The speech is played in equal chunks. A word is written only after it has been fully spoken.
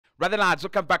Brother lads,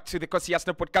 welcome back to the Cossy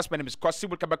podcast. My name is Cossy.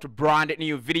 Welcome back to brand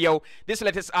new video. This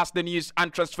latest Arsenal news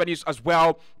and transfer news as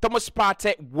well. Thomas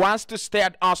Partey wants to stay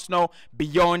at Arsenal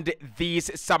beyond this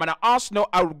summer. Now, Arsenal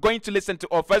are going to listen to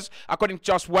offers, according to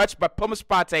just words, but Thomas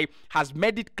Partey has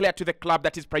made it clear to the club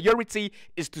that his priority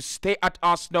is to stay at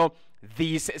Arsenal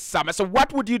this summer. So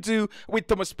what would you do with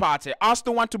Thomas Partey?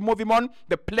 Arsenal want to move him on,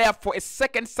 the player, for a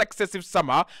second successive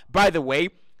summer. By the way,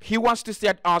 he wants to stay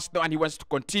at Arsenal and he wants to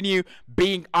continue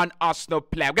being an Arsenal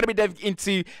player. We're going to be diving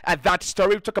into that story.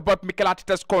 We'll talk about Mikel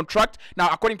Arteta's contract. Now,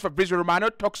 according to Fabrizio Romano,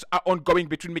 talks are ongoing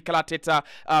between Mikel Arteta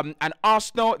and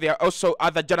Arsenal. There are also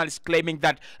other journalists claiming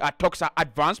that talks are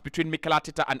advanced between Mikel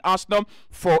Arteta and Arsenal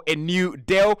for a new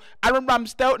deal. Aaron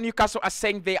Ramsdale, Newcastle are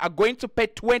saying they are going to pay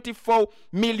 24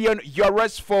 million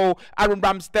euros for Aaron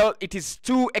Ramsdale. It is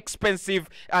too expensive,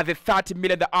 the 30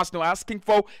 million that Arsenal are asking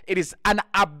for. It is an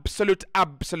absolute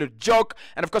joke.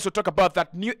 And of course, we'll talk about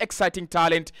that new exciting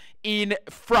talent in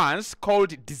France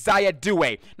called Desire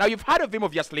Doué. Now, you've heard of him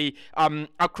obviously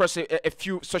across a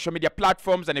few social media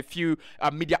platforms and a few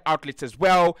media outlets as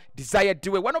well. Desire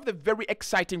Doué, one of the very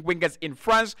exciting wingers in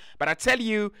France, but I tell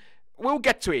you, we'll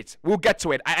get to it.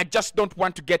 I just don't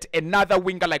want to get another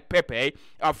winger like Pepe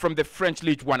from the French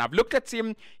League One. I've looked at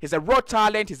him. He's a raw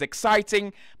talent. He's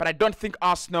exciting. But I don't think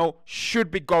Arsenal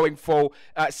should be going for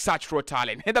such raw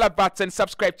talent. Hit the like button.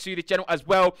 Subscribe to the channel as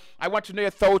well. I want to know your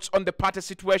thoughts on the Partey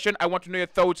situation. I want to know your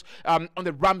thoughts on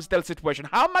the Ramsdale situation.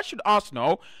 How much should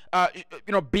Arsenal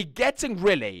be getting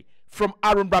really from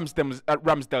Aaron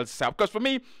Ramsdale's side? Because for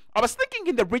me, I was thinking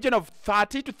in the region of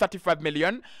 30 to 35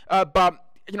 million. But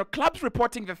clubs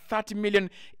reporting that 30 million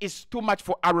is too much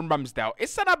for Aaron Ramsdale.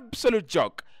 It's an absolute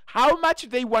joke. How much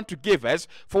they want to give us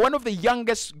for one of the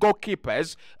youngest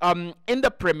goalkeepers in the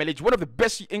Premier League, one of the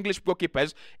best English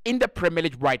goalkeepers in the Premier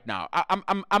League right now.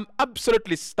 I'm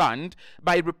absolutely stunned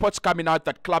by reports coming out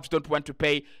that clubs don't want to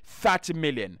pay 30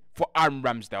 million for Aaron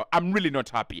Ramsdale. I'm really not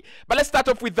happy. But let's start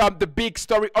off with the big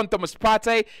story on Thomas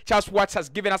Partey. Charles Watts has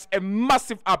given us a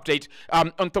massive update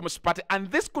on Thomas Partey, and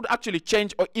this could actually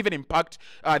change or even impact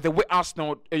the way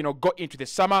Arsenal go into the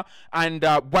summer and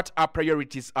what our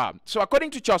priorities are. So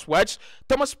according to Charles Watts,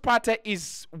 Thomas Partey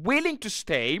is willing to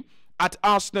stay at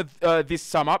Arsenal this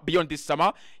summer, beyond this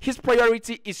summer. His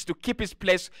priority is to keep his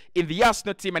place in the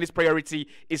Arsenal team, and his priority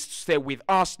is to stay with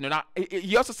Arsenal. Now,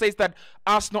 he also says that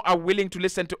Arsenal are willing to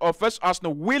listen to offers.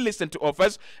 Arsenal will listen to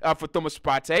offers for Thomas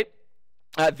Partey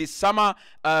this summer,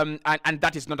 and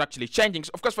that is not actually changing.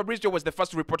 So, of course, Fabrizio was the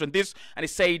first to report on this, and he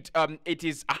said it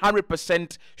is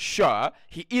 100% sure.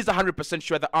 He is 100%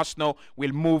 sure that Arsenal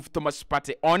will move Thomas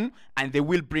Partey on, and they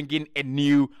will bring in a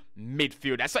new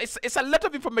midfielder. So it's a lot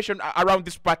of information around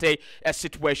this Partey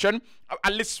situation.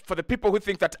 At least for the people who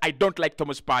think that I don't like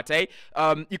Thomas Partey,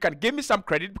 you can give me some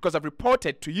credit because I've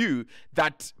reported to you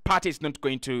that Partey is not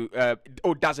going to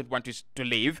or doesn't want to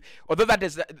leave. Although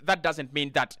that doesn't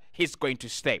mean that he's going to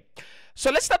stay.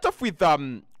 So let's start off with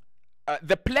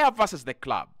the player versus the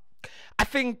club. I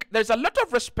think there's a lot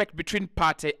of respect between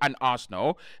Partey and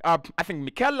Arsenal. I think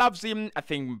Mikel loves him. I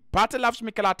think Partey loves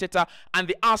Mikel Arteta, and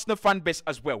the Arsenal fan base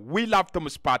as well. We love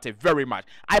Thomas Partey very much.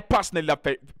 I personally love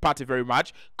Partey very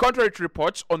much. Contrary to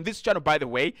reports on this channel, by the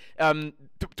way,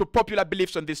 to popular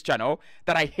beliefs on this channel,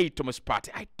 that I hate Thomas Partey.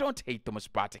 I don't hate Thomas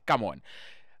Partey. Come on.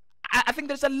 I think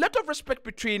there's a lot of respect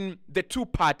between the two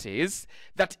parties,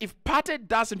 that if Partey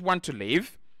doesn't want to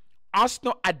leave,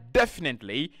 Arsenal are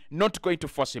definitely not going to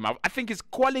force him out. I think his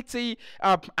quality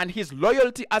and his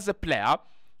loyalty as a player,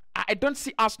 I don't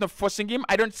see Arsenal forcing him.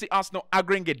 I don't see Arsenal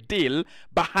agreeing a deal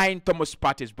behind Thomas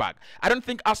Partey's back. I don't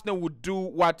think Arsenal would do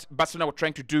what Barcelona were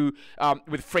trying to do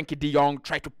with Frankie de Jong,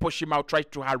 try to push him out, try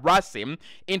to harass him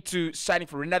into signing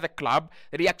for another club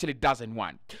that he actually doesn't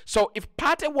want. So if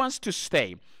Partey wants to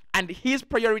stay and his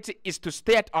priority is to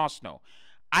stay at Arsenal,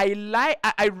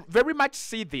 I very much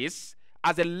see this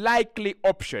as a likely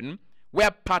option where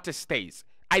Partey stays.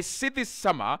 I see this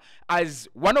summer as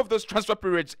one of those transfer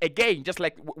periods, again, just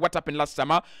like what happened last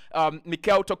summer.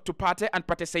 Mikel talked to Partey, and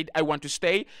Partey said, I want to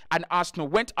stay. And Arsenal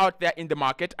went out there in the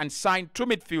market and signed two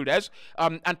midfielders,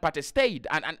 and Partey stayed.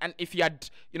 And if he had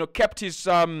kept his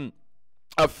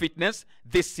fitness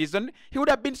this season, he would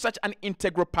have been such an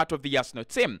integral part of the Arsenal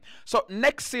team. So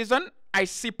next season, I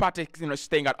see Partey,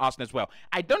 staying at Arsenal as well.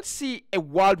 I don't see a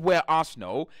world where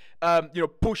Arsenal,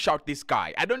 push out this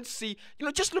guy. I don't see,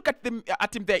 just look at him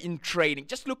there in training.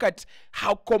 Just look at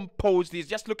how composed he is.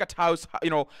 Just look at how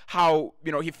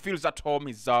he feels at home.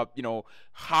 He's,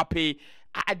 happy.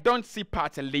 I don't see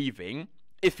Partey leaving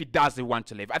if he doesn't want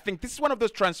to leave. I think this is one of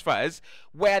those transfers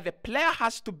where the player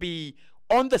has to be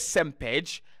on the same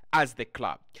page as the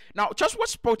club. Now, just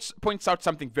what points out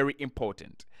something very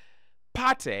important.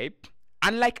 Partey,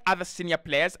 unlike other senior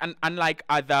players and unlike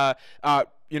other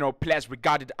players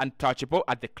regarded untouchable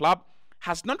at the club,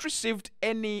 has not received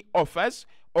any offers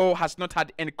or has not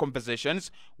had any conversations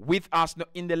with Arsenal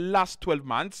in the last 12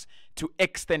 months to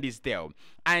extend his deal.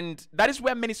 And that is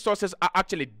where many sources are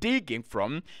actually digging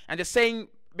from, and they're saying,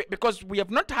 because we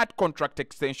have not had contract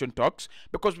extension talks,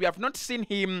 because we have not seen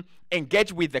him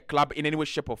engage with the club in any way,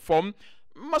 shape or form,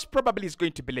 most probably he's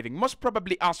going to be leaving. Most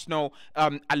probably Arsenal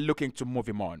are looking to move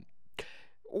him on.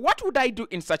 What would I do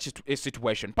in such a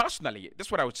situation? Personally, this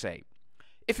is what I would say.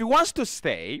 If he wants to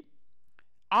stay,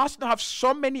 Arsenal have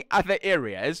so many other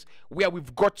areas where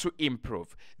we've got to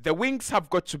improve. The wings have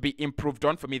got to be improved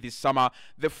on for me this summer.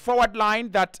 The forward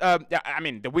line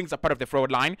the wings are part of the forward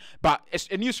line, but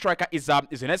a new striker is a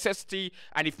necessity.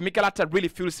 And if Mikel Arteta really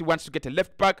feels he wants to get a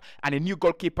left back and a new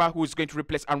goalkeeper who is going to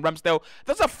replace Aaron Ramsdale,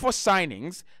 those are 4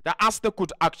 signings that Arsenal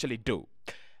could actually do.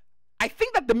 I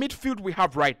think that the midfield we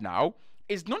have right now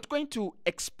is not going to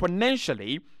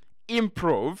exponentially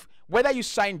improve whether you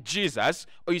sign Jesus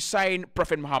or you sign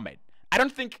Prophet Muhammad. I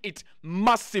don't think it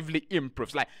massively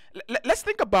improves. Like, let's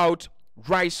think about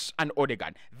Rice and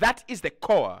Odegaard. That is the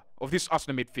core of this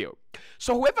Arsenal midfield.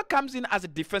 So whoever comes in as a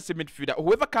defensive midfielder,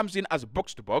 whoever comes in as a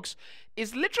box-to-box,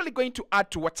 is literally going to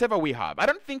add to whatever we have. I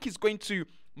don't think he's going to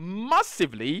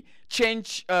massively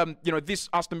change this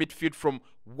Arsenal midfield from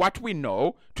what we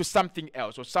know to something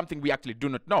else or something we actually do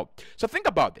not know. So think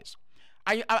about this.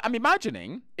 I'm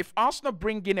imagining if Arsenal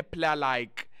bring in a player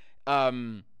like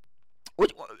maybe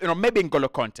N'Golo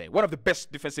Kante, one of the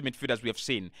best defensive midfielders we have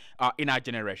seen in our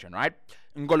generation, right?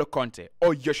 N'Golo Kante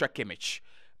or Joshua Kimmich,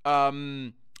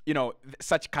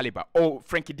 such caliber, or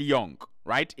Frankie De Jong,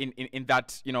 right? In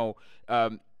that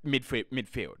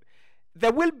midfield,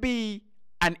 there will be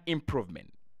an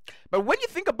improvement. But when you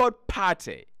think about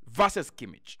Partey versus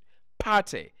Kimmich,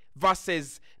 Partey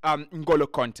versus N'Golo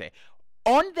Kante,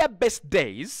 on their best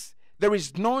days, there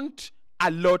is not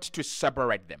a lot to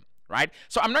separate them, right?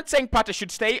 So I'm not saying Partey should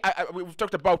stay. We've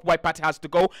talked about why Partey has to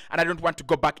go, and I don't want to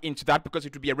go back into that because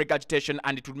it would be a regurgitation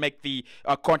and it would make the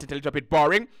content a little bit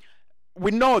boring. We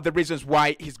know the reasons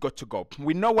why he's got to go.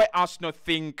 We know why Arsenal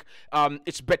think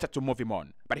it's better to move him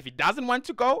on. But if he doesn't want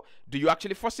to go, do you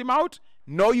actually force him out?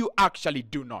 No, you actually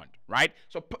do not, right?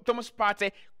 So Thomas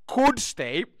Partey could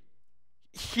stay.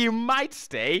 He might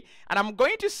stay. And I'm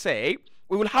going to say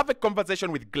we will have a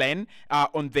conversation with Glenn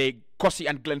on the Cossy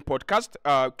and Glenn podcast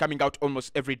coming out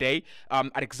almost every day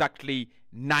at exactly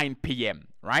 9 p.m.,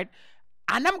 right?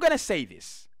 And I'm going to say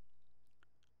this.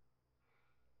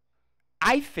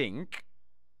 I think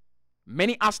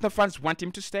many Arsenal fans want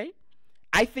him to stay.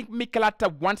 I think Mikel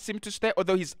Arteta wants him to stay,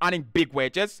 although he's earning big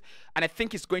wages. And I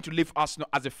think he's going to leave Arsenal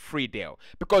as a free deal.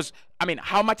 Because,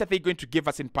 how much are they going to give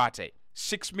us in Partey?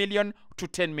 6 million to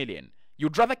 10 million.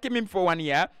 You'd rather keep him for 1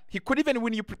 year. He could even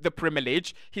win you the Premier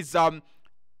League. He's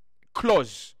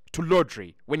close to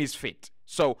Lodri when he's fit.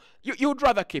 So you'd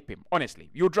rather keep him, honestly.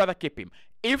 You'd rather keep him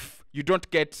if you don't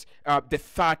get the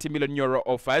 30 million euro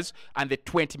offers and the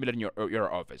 20 million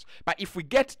euro offers. But if we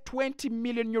get 20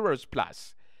 million euros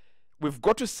plus, we've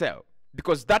got to sell,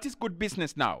 because that is good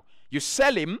business now. You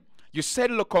sell him, you sell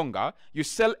Lokonga, you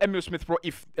sell Emil Smith-Rowe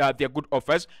if they're good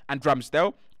offers, and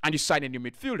Ramsdale, and you sign a new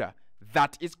midfielder.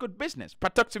 That is good business.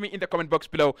 But talk to me in the comment box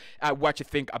below what you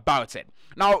think about it.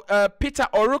 Now, Peter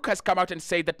O'Rourke has come out and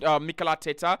said that Mikel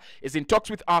Arteta is in talks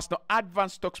with Arsenal,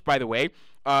 advanced talks, by the way,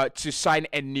 to sign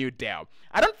a new deal.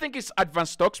 I don't think it's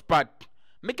advanced talks, but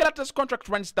Mikel Arteta's contract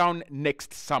runs down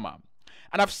next summer.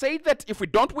 And I've said that if we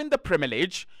don't win the Premier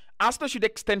League, Arsenal should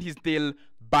extend his deal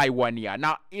by 1 year.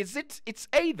 Now, it's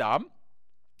either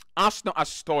Arsenal are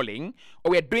stalling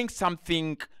or we're doing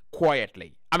something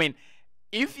quietly.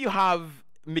 If you have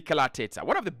Mikel Arteta,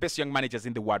 one of the best young managers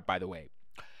in the world, by the way,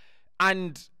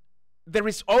 and there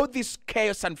is all this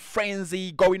chaos and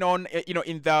frenzy going on,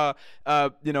 in the,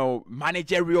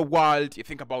 managerial world. You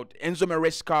think about Enzo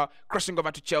Maresca crossing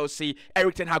over to Chelsea.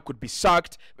 Eric Ten Hag could be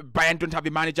sacked. Bayern don't have a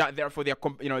manager, therefore they're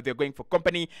going for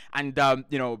company, and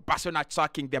Barcelona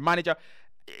sacking their manager.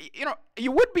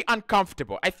 You would be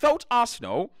uncomfortable. I thought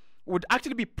Arsenal would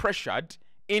actually be pressured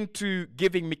into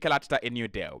giving Mikel Arteta a new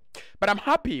deal. But I'm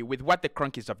happy with what the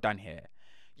Cronkies have done here.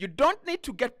 You don't need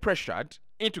to get pressured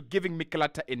into giving Mikel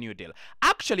Arteta a new deal.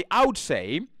 Actually, I would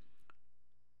say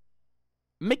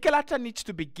Mikel Arteta needs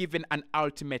to be given an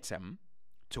ultimatum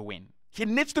to win. He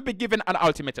needs to be given an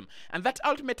ultimatum. And that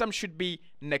ultimatum should be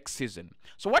next season.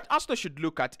 So what Arsenal should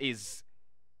look at is,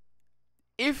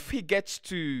 if he gets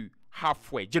to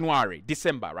halfway,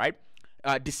 December, right?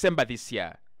 December this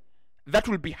year, that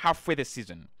will be halfway the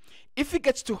season. If he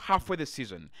gets to halfway the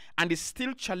season and is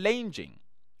still challenging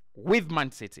with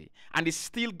Man City and is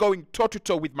still going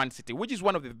toe-to-toe with Man City, which is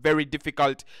one of the very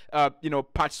difficult,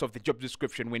 parts of the job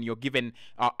description when you're given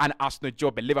an Arsenal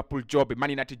job, a Liverpool job, a Man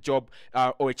United job,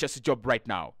 or a Chelsea job right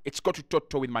now. It's got to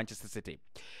toe-to-toe with Manchester City.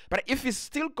 But if he's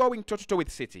still going toe-to-toe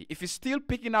with City, if he's still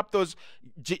picking up those,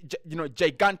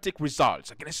 gigantic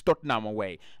results against Tottenham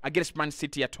away, against Man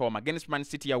City at home, against Man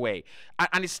City away,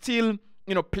 and is still,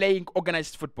 playing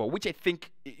organized football, which I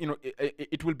think,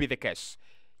 it will be the case,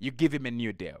 you give him a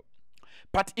new deal.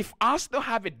 But if Arsenal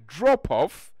have a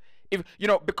drop-off,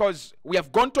 because we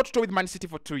have gone toe-to-toe with Man City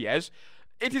for 2 years,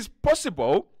 it is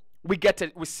possible we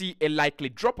see a likely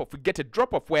drop-off. We get a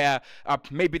drop-off where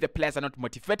maybe the players are not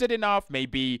motivated enough,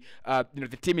 maybe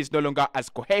the team is no longer as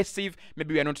cohesive,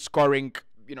 maybe we are not scoring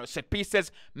set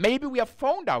pieces, maybe we are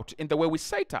found out in the way we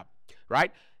set up,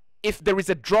 right? If there is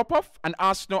a drop-off and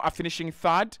Arsenal are finishing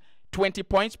third, 20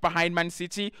 points behind Man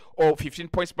City or 15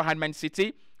 points behind Man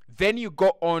City, then you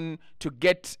go on to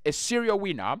get a serial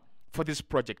winner for this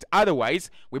project.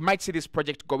 Otherwise, we might see this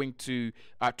project going to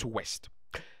waste.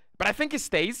 But I think he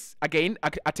stays. Again,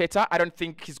 Arteta, I don't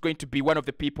think he's going to be one of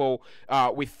the people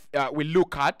we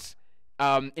look at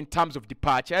in terms of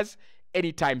departures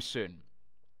anytime soon.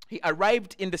 He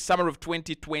arrived in the summer of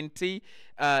 2020,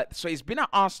 so he's been at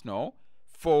Arsenal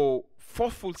for 4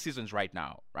 full seasons right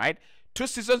now, right? 2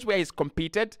 seasons where he's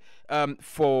competed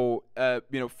for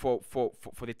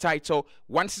the title.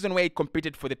 1 season where he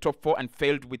competed for the top 4 and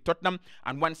failed with Tottenham,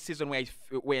 and 1 season where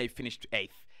he finished 8th.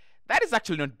 That is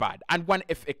actually not bad. And 1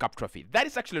 FA Cup trophy. That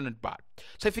is actually not bad.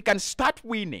 So if he can start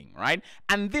winning, right?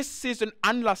 And this season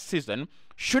and last season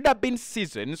should have been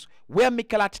seasons where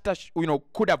Mikel Arteta,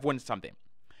 could have won something.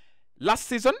 Last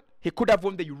season he could have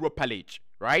won the Europa League,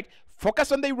 right?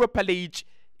 Focus on the Europa League.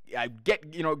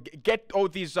 Get all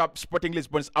these Sporting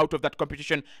Lisbons out of that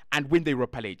competition and win the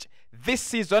Europa League. This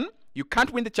season, you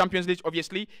can't win the Champions League,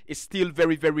 obviously. It's still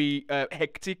very, very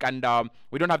hectic and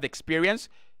we don't have the experience.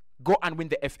 Go and win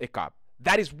the FA Cup.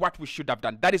 That is what we should have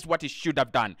done. That is what he should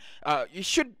have done. He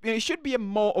should be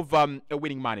more of a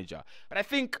winning manager. But I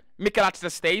think Mikel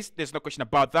Arteta stays. There's no question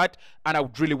about that. And I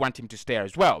would really want him to stay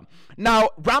as well. Now,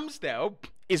 Ramsdale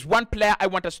is one player I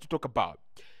want us to talk about.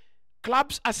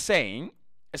 Clubs are saying,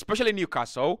 especially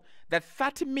Newcastle, that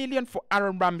 30 million for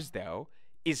Aaron Ramsdale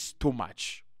is too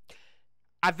much.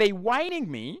 Are they whining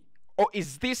me, or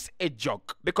is this a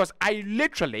joke? Because I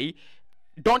literally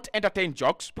don't entertain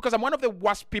jokes, because I'm one of the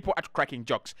worst people at cracking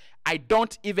jokes. I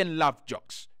don't even love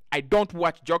jokes. I don't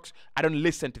watch jokes. I don't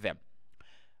listen to them.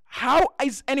 How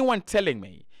is anyone telling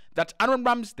me that Aaron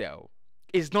Ramsdale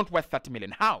is not worth 30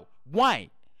 million? How?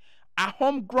 Why? A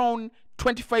homegrown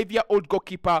 25-year-old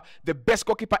goalkeeper, the best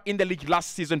goalkeeper in the league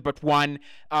last season but one.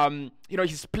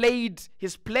 He's playing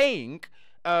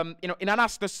in an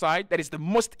Arsenal side that is the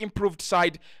most improved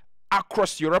side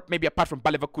across Europe, maybe apart from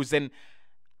Bayer Leverkusen.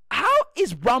 How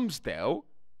is Ramsdale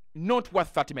not worth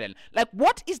 30 million? Like,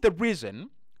 what is the reason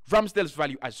Ramsdale's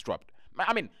value has dropped?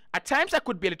 I mean, at times I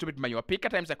could be a little bit myopic,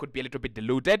 at times I could be a little bit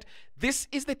deluded. This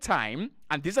is the time,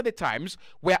 and these are the times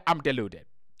where I'm deluded.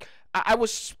 I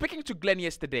was speaking to Glenn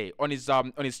yesterday on his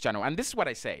channel, and this is what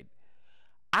I said.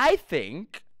 I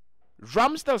think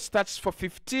Ramsdale starts for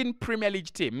 15 Premier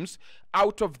League teams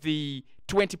out of the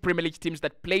 20 Premier League teams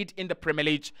that played in the Premier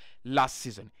League last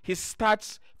season. He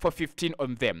starts for 15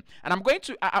 on them, and I'm going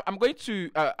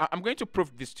to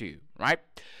prove this to you, right?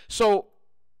 So,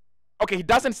 okay, he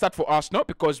doesn't start for Arsenal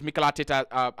because Mikel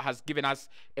Arteta has given us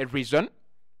a reason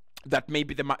that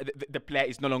maybe the player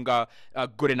is no longer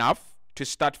good enough to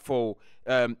start for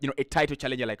a title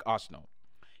challenger like Arsenal.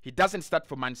 He doesn't start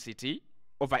for Man City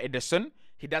over Ederson.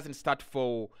 He doesn't start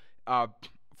for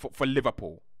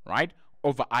Liverpool, right,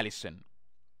 over Alisson.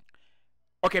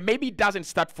 Okay, maybe he doesn't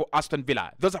start for Aston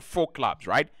Villa. Those are 4 clubs,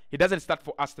 right? He doesn't start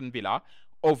for Aston Villa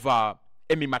over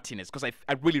Emi Martinez, because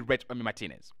I really rate Emi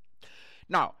Martinez.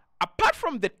 Now, apart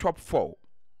from the top 4,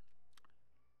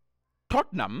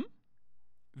 Tottenham,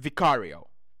 Vicario,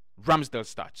 Ramsdale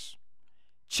starts.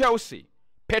 Chelsea,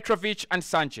 Petrovic and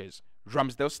Sanchez,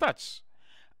 Ramsdale starts.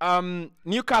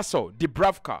 Newcastle,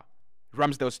 Dubravka,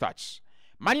 Ramsdale starts.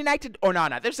 Man United,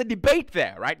 Onana. There's a debate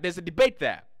there, right? There's a debate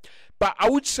there. But I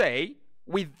would say,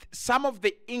 with some of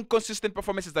the inconsistent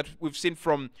performances that we've seen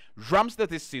from Ramsdale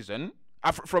this season,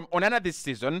 from Onana this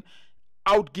season,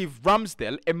 I would give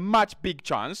Ramsdale a much big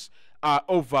chance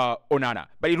over Onana.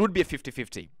 But it would be a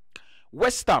 50-50.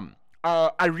 West Ham,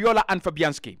 Areola and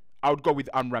Fabianski, I would go with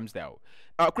Ramsdale.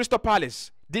 Crystal Palace,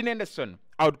 Dean Henderson,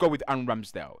 I would go with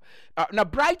Ramsdale. Now,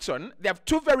 Brighton, they have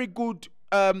 2 very good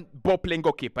ball-playing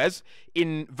goalkeepers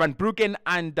in Van Bruggen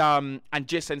and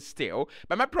Jason Steele.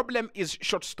 But my problem is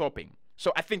short-stopping.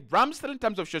 So I think Ramsdale, in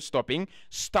terms of shot stopping,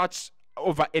 starts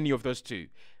over any of those two.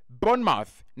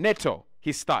 Bournemouth, Neto,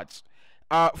 he starts.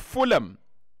 Fulham,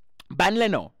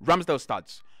 Banleno, Ramsdale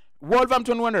starts.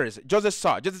 Wolverhampton Wanderers, Jose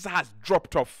Sa has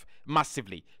dropped off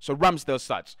massively, so Ramsdale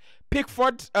starts.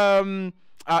 Pickford,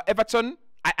 Everton,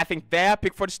 I think there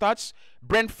Pickford starts.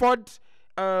 Brentford,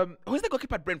 who's the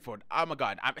goalkeeper at Brentford? Oh my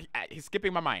God, he's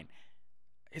skipping my mind.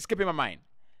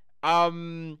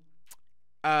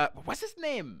 What's his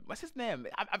name?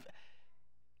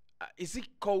 Is he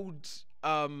called?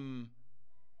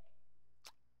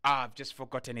 I've just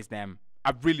forgotten his name.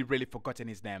 I've really forgotten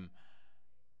his name.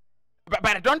 But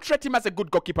I don't treat him as a good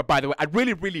goalkeeper, by the way. I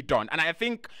really don't. And I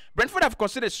think Brentford have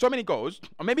considered so many goals,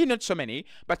 or maybe not so many,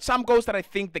 but some goals that I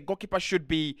think the goalkeeper should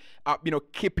be,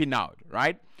 keeping out,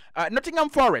 right? Nottingham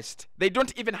Forest, they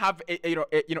don't even have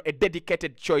a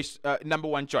dedicated choice, number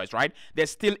one choice, right? They're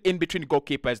still in between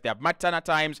goalkeepers. They have Matana at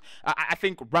times. I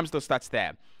think Ramsdale starts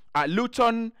there.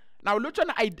 Luton. Now,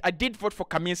 Luton, I did vote for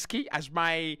Kaminski as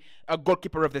my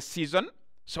goalkeeper of the season.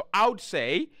 So I would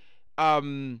say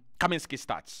Kaminski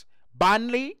starts.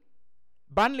 Burnley,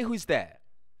 who is there?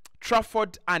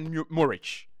 Trafford and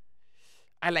Norwich.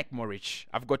 I like Norwich.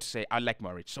 I've got to say, I like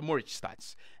Norwich. So Norwich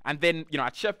starts. And then,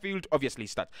 at Sheffield, obviously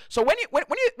starts. So when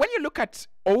you look at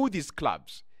all these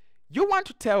clubs, you want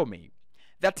to tell me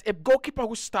that a goalkeeper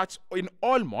who starts in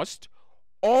almost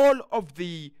all of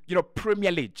the,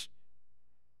 Premier League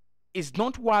is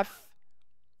not worth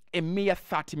a mere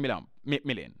 30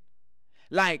 million.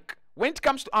 Like, when it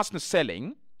comes to Arsenal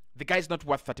selling, the guy's not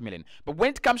worth 30 million. But when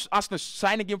it comes to Arsenal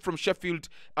signing him from Sheffield,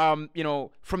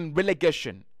 from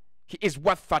relegation, he is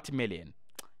worth 30 million.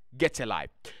 Get a life.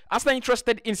 Arsenal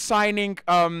interested in signing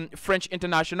French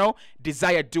international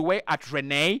Desire Doué at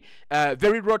Rennes.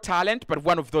 Very raw talent, but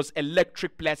one of those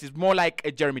electric players. Is more like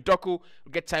a Jeremy Doku.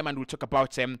 We'll get time and we'll talk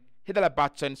about him. Hit the like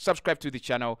button, subscribe to the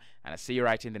channel, and I'll see you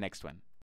right in the next one.